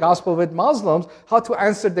share the gospel with Muslims, how to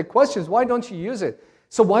answer the questions. Why don't you use it?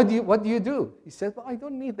 So what do you do? He said, well, I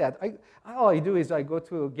don't need that. All I do is I go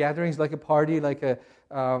to gatherings like a party, like a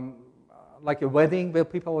wedding where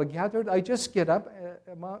people are gathered. I just get up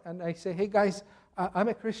and I say, hey guys, I'm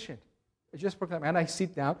a Christian. I just proclaim, and I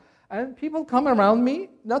sit down. And people come around me,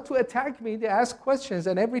 not to attack me, they ask questions.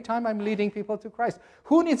 And every time I'm leading people to Christ.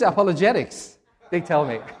 Who needs apologetics? They tell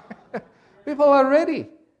me. People are ready.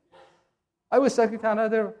 I was talking to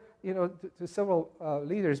another, to several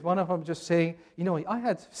leaders. One of them just saying, I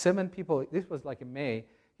had 7 people. This was like in May.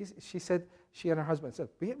 She said, she and her husband said,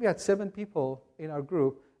 we had 7 people in our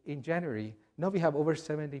group in January. Now we have over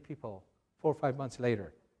 70 people 4 or 5 months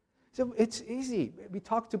later. So it's easy. We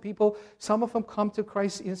talk to people. Some of them come to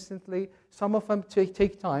Christ instantly. Some of them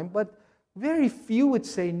take time. But very few would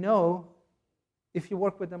say no if you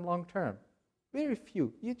work with them long term. Very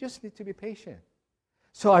few. You just need to be patient.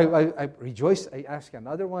 So I rejoiced. I asked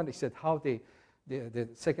another one. He said how the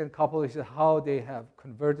second couple, he said how they have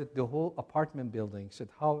converted the whole apartment building. He said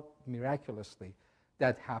how miraculously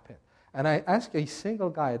that happened. And I asked a single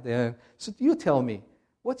guy there, so you tell me,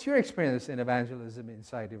 what's your experience in evangelism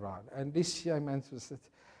inside Iran? And this young man said,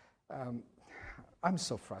 I'm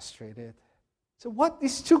so frustrated. So what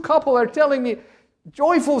these 2 couples are telling me,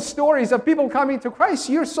 joyful stories of people coming to Christ.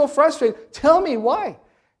 You're so frustrated. Tell me why.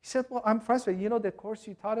 He said, well, I'm frustrated. The course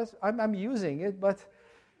you taught us, I'm using it, but,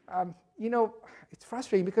 it's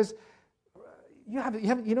frustrating because you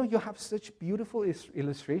have such beautiful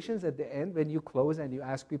illustrations at the end when you close and you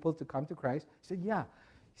ask people to come to Christ. He said, yeah.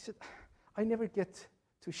 He said, I never get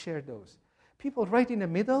to share those. People right in the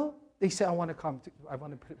middle, they say, I want to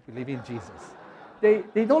believe in Jesus.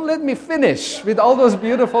 They don't let me finish with all those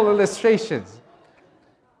beautiful illustrations.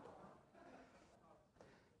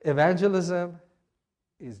 Evangelism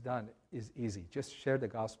is easy. Just share the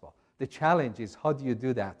gospel. The challenge is, how do you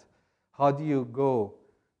do that? How do you go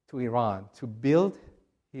to Iran to build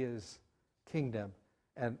his kingdom?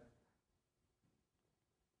 And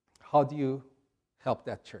how do you help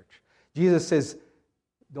that church? Jesus says,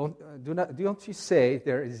 don't you say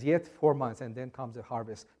there is yet 4 months and then comes the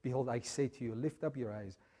harvest. Behold, I say to you, lift up your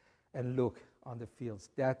eyes and look on the fields,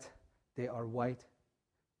 that they are white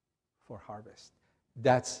for harvest.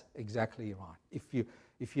 That's exactly Iran. If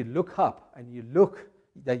you look up and you look,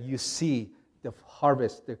 that you see the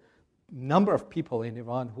harvest, the number of people in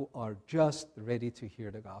Iran who are just ready to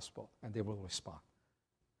hear the gospel, and they will respond.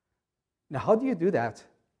 Now, how do you do that?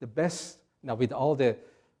 The best, now with all the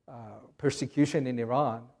persecution in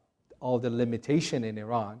Iran, all the limitation in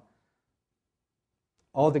Iran,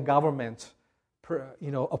 all the government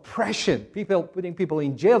oppression, people putting people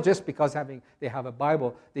in jail just because they have a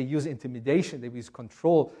Bible. They use intimidation. They use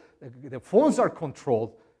control. The phones are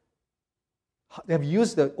controlled. They've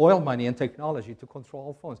used the oil money and technology to control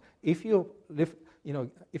all phones. If you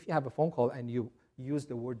have a phone call and you use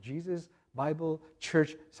the word Jesus, Bible,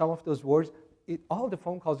 church, some of those words, all the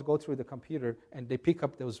phone calls go through the computer and they pick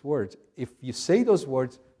up those words. If you say those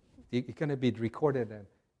words, they're going to be recorded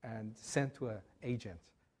and sent to an agent.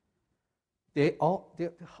 They're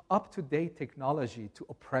up-to-date technology to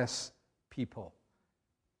oppress people.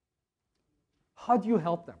 How do you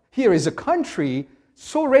help them? Here is a country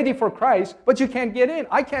so ready for Christ, but you can't get in.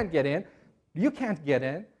 I can't get in. You can't get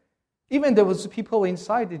in. Even there was people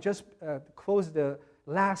inside, they just closed the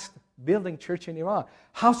last building church in Iran.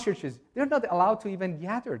 House churches, they're not allowed to even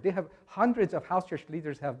gather. They have hundreds of house church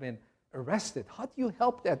leaders have been arrested. How do you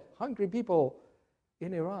help that hungry people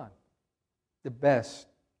in Iran? The best.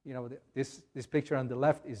 This picture on the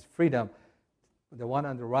left is freedom. The one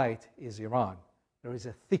on the right is Iran. There is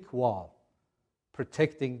a thick wall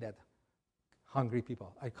protecting that hungry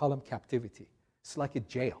people. I call them captivity. It's like a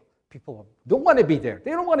jail. People don't want to be there.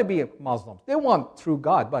 They don't want to be Muslims. They want true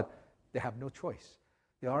God, but they have no choice.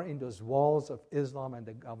 They are in those walls of Islam and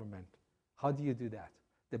the government. How do you do that?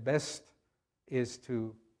 The best is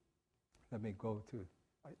to, let me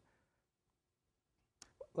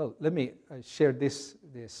share this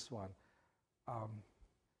one.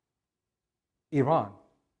 Iran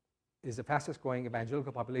is the fastest growing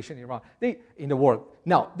evangelical population in the world.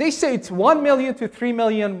 Now, they say it's 1 million to 3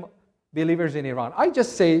 million believers in Iran. I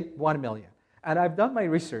just say 1 million. And I've done my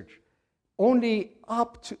research. Only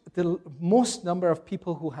up to the most number of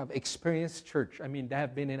people who have experienced church, they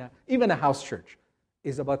have been in even a house church,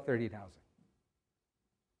 is about 30,000.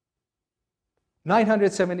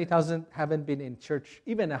 970,000 haven't been in church,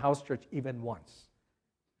 even a house church, even once.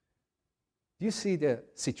 Do you see the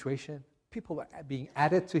situation? People are being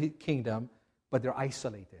added to His kingdom, but they're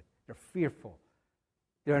isolated. They're fearful.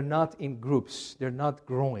 They're not in groups. They're not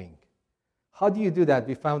growing. How do you do that?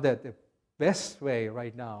 We found that the best way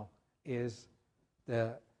right now is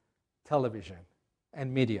the television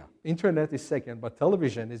and media. Internet is second, but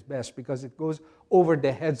television is best because it goes over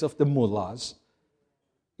the heads of the mullahs.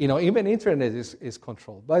 Even internet is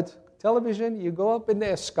controlled. But television, you go up in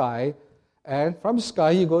the sky, and from the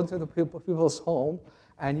sky you go into the people's home,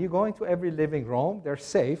 and you go into every living room. They're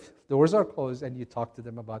safe, doors are closed, and you talk to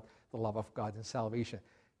them about the love of God and salvation.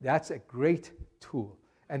 That's a great tool.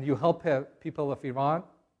 And you help people of Iran.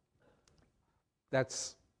 Let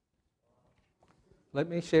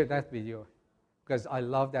me share that video, because I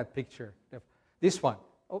love that picture. This one.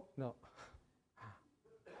 Oh, no.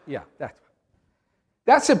 Yeah, that one.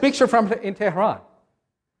 That's a picture from in Tehran.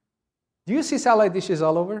 Do you see satellite dishes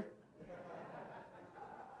all over?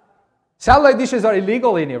 Satellite dishes are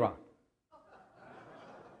illegal in Iran.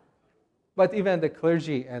 But even the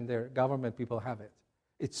clergy and their government people have it.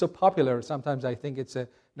 It's so popular, sometimes I think it's a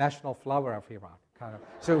national flower of Iran.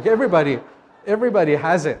 So everybody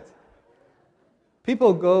has it.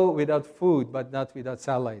 People go without food, but not without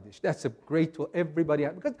satellite dish. That's a great tool. Everybody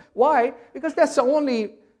has. Why? Because that's the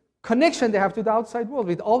only connection they have to the outside world.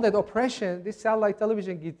 With all that oppression, this satellite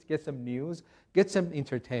television gets them news, gets them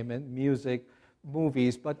entertainment, music,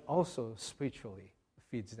 movies, but also spiritually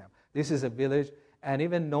feeds them. This is a village, and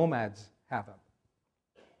even nomads have them.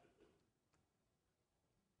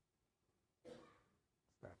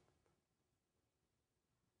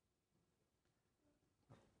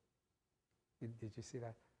 Did you see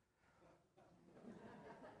that?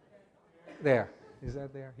 There. Is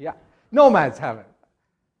that there? Yeah. Nomads have it.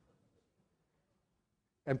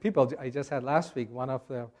 And people, I just had last week one of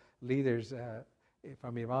the leaders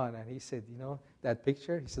from Iran, and he said, that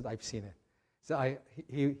picture? He said, I've seen it. So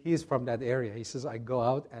he's from that area. He says, I go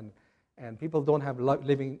out, and people don't have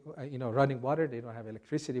running water. They don't have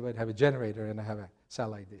electricity, but have a generator and have a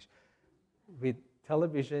satellite dish. With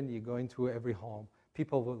television, you go into every home.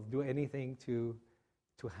 People will do anything to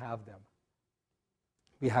have them.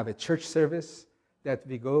 We have a church service that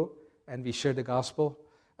we go and we share the gospel.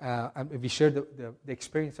 And we share the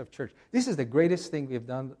experience of church. This is the greatest thing we've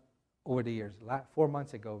done over the years. 4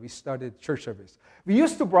 months ago, we started church service. We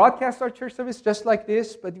used to broadcast our church service just like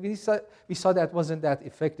this, but we saw that wasn't that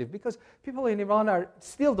effective because people in Iran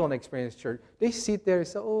still don't experience church. They sit there and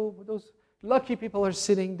say, oh, those lucky people are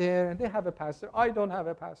sitting there and they have a pastor. I don't have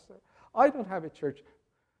a pastor. I don't have a church.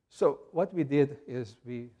 So what we did is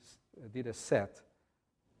we did a set,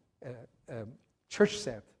 church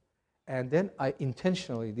set, and then I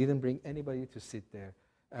intentionally didn't bring anybody to sit there.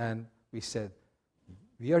 And we said,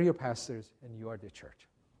 we are your pastors and you are the church.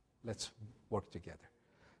 Let's work together.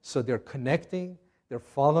 So they're connecting, they're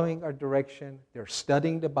following our direction, they're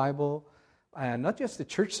studying the Bible, and not just the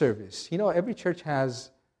church service. Every church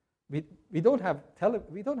has, we don't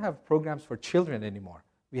have programs for children anymore.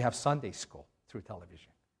 We have Sunday school through television.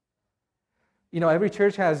 Every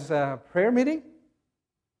church has a prayer meeting.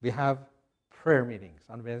 We have prayer meetings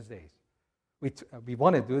on Wednesdays. We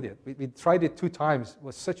want to do that. We tried it 2 times. It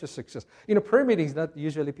was such a success. Prayer meetings not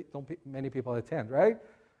usually many people attend, right?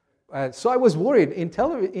 So I was worried. In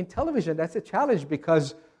television, that's a challenge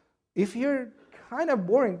because if you're kind of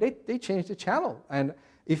boring, they change the channel. And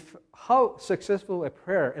how successful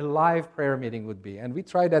a live prayer meeting would be. And we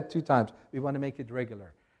tried that 2 times. We want to make it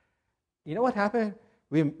regular. You know what happened?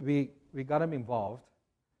 We got them involved,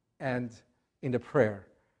 and in the prayer.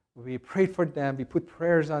 We prayed for them. We put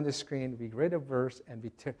prayers on the screen. We read a verse, and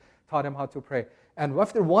we taught them how to pray. And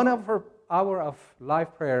after 1 hour of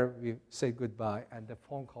live prayer, we said goodbye, and the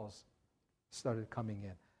phone calls started coming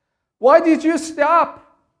in. Why did you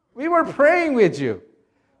stop? We were praying with you.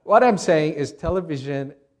 What I'm saying is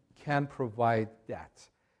television can provide that.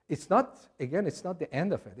 It's not the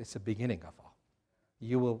end of it. It's the beginning of all.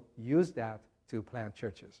 You will use that to plant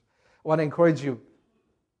churches. I want to encourage you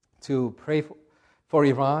to pray for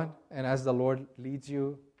Iran, and as the Lord leads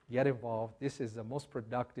you, get involved. This is the most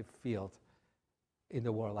productive field in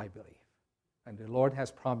the world, I believe. And the Lord has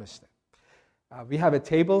promised it. We have a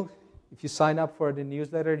table. If you sign up for the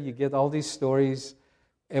newsletter, you get all these stories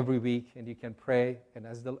every week, and you can pray, and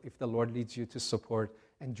if the Lord leads you to support,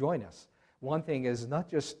 and join us. One thing is not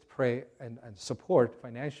just pray and support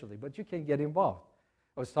financially, but you can get involved.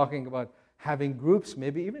 I was talking about having groups,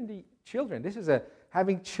 maybe even the children. This is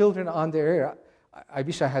having children on the air. I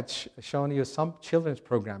wish I had shown you some children's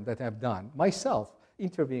program that I've done myself,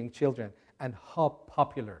 interviewing children, and how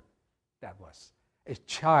popular that was. A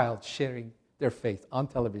child sharing their faith on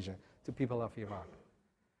television to people of Iran.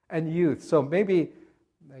 And youth. So maybe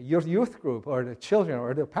your youth group or the children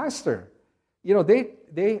or the pastor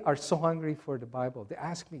they are so hungry for the Bible. They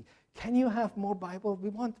ask me, can you have more Bible? We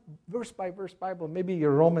want verse-by-verse Bible. Maybe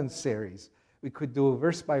your Romans series. We could do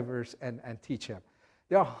verse by verse and teach them.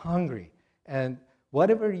 They are hungry. And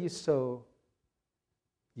whatever you sow,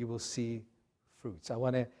 you will see fruits. I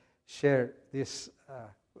want to share this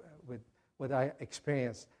with what I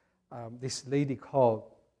experienced. This lady called,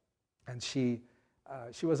 and she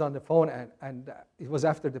was on the phone, and it was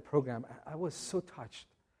after the program. I was so touched.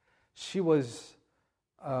 She was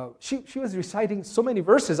reciting so many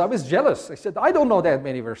verses. I was jealous. I said, I don't know that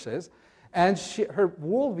many verses. And her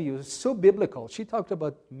worldview is so biblical. She talked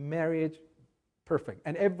about marriage, perfect.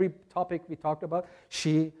 And every topic we talked about,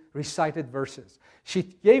 she recited verses. She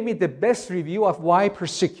gave me the best review of why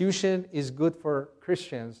persecution is good for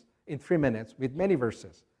Christians in 3 minutes with many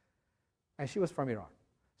verses. And she was from Iran.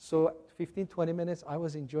 So 15, 20 minutes, I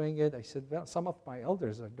was enjoying it. I said, well, some of my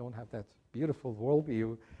elders don't have that beautiful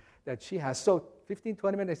worldview that she has. So 15,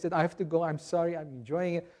 20 minutes, I said, I have to go. I'm sorry, I'm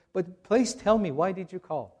enjoying it. But please tell me, why did you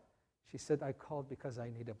call? She said, I called because I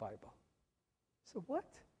need a Bible. So what?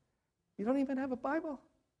 You don't even have a Bible?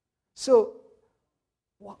 So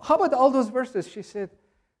how about all those verses? She said,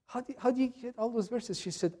 how do you get all those verses?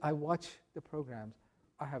 She said, I watch the programs.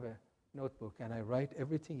 I have a notebook, and I write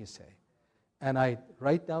everything you say. And I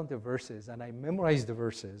write down the verses, and I memorize the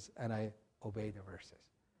verses, and I obey the verses.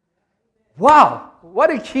 Wow,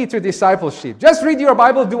 what a key to discipleship. Just read your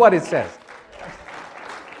Bible, do what it says.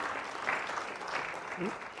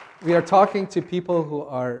 We are talking to people who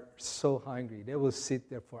are so hungry. They will sit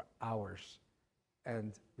there for hours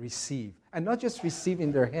and receive. And not just receive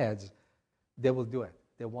in their heads, they will do it.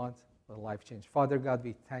 They want a life change. Father God,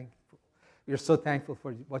 we are so thankful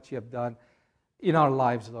for what you have done in our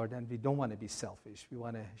lives, Lord, and we don't want to be selfish. We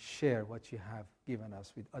want to share what you have given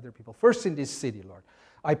us with other people. First in this city, Lord.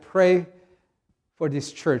 I pray for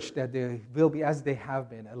this church that they will be, as they have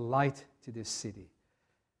been, a light to this city.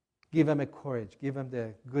 Give them a courage. Give them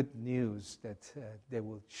the good news that they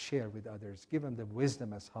will share with others. Give them the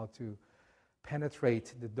wisdom as how to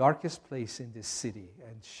penetrate the darkest place in this city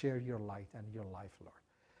and share your light and your life, Lord.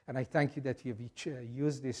 And I thank you that you have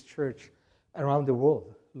used this church around the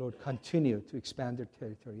world. Lord, continue to expand their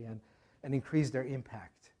territory and increase their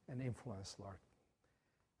impact and influence, Lord.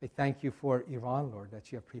 I thank you for Iran, Lord,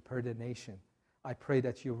 that you have prepared a nation. I pray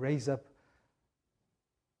that you raise up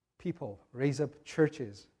people, raise up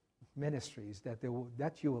churches, ministries, that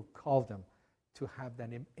you will call them to have that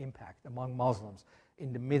impact among Muslims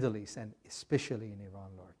in the Middle East and especially in Iran,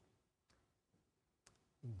 Lord.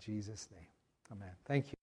 In Jesus' name, amen. Thank you.